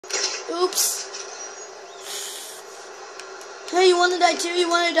Oops. Hey, you wanna die too? You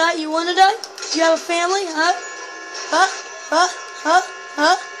wanna die? You wanna die? You have a family? Huh? Huh? Huh? Huh?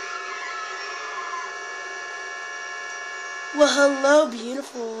 Huh? Well, hello,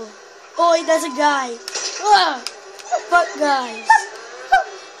 beautiful. Oh, wait, that's a guy. Ah, fuck guys.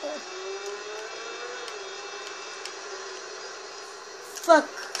 Fuck.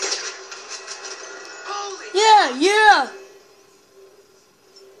 Yeah, yeah.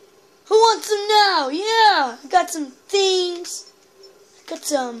 Who wants some now? Yeah. I got some things. I got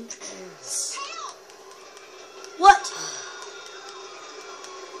some. What?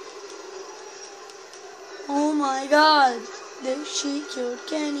 Oh my god. She killed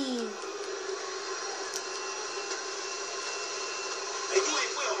Kenny.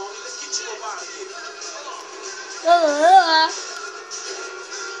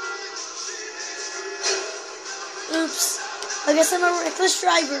 Oops. I guess I'm a reckless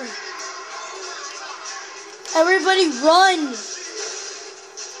driver. Everybody run!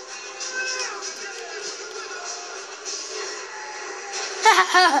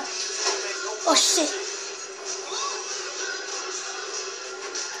 Oh shit.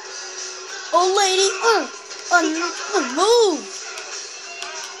 Old lady, move!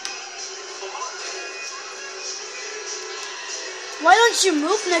 Why don't you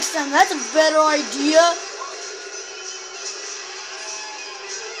move next time? That's a better idea.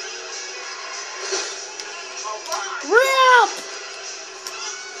 Ramp!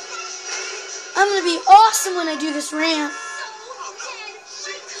 I'm gonna be awesome when I do this ramp.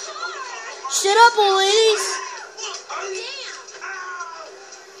 Shut up, old ladies!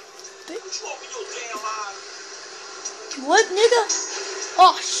 What, nigga?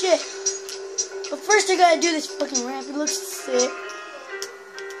 Oh, shit. But first I gotta do this fucking ramp. It looks sick.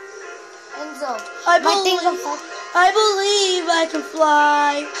 Enzo, I believe I can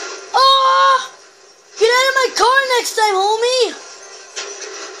fly. Oh! Get out of my car next time, homie!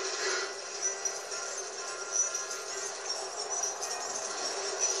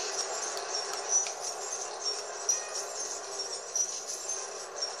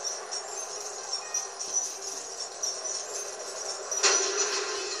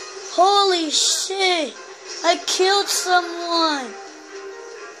 Holy shit! I killed someone!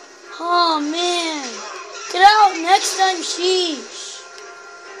 Oh man! Get out next time, sheesh!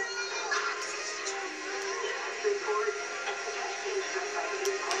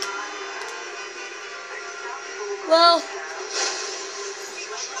 Well,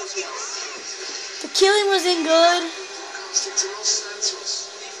 the killing wasn't good.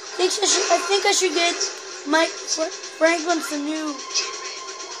 I think I should get Mike Franklin some new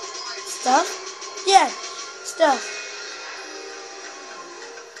stuff? Yeah, stuff.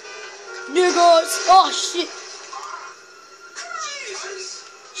 Niggas! Oh shit!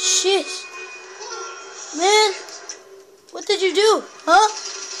 Shit! Man! What did you do? Huh?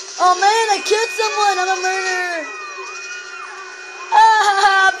 Oh man, I killed someone! I'm a murderer!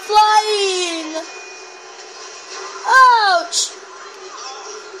 Ah! I'm flying! Ouch!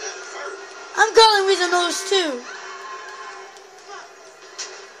 I'm calling with a nose too.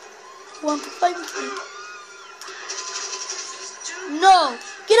 Want to fight with me? No!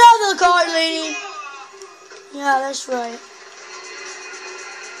 Get out of the car, lady! Yeah, that's right.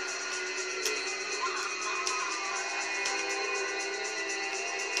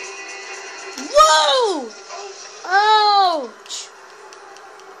 Whoa! Ouch!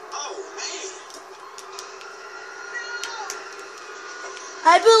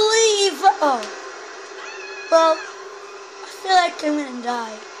 I believe... Oh. Well, I feel like I'm gonna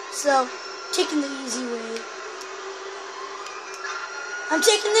die. So, taking the easy way. I'm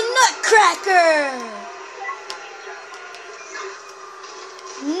taking the Nutcracker!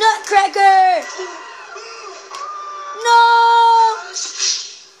 Nutcracker! No!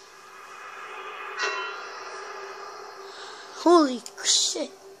 Holy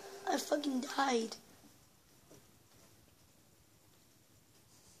shit. I fucking died.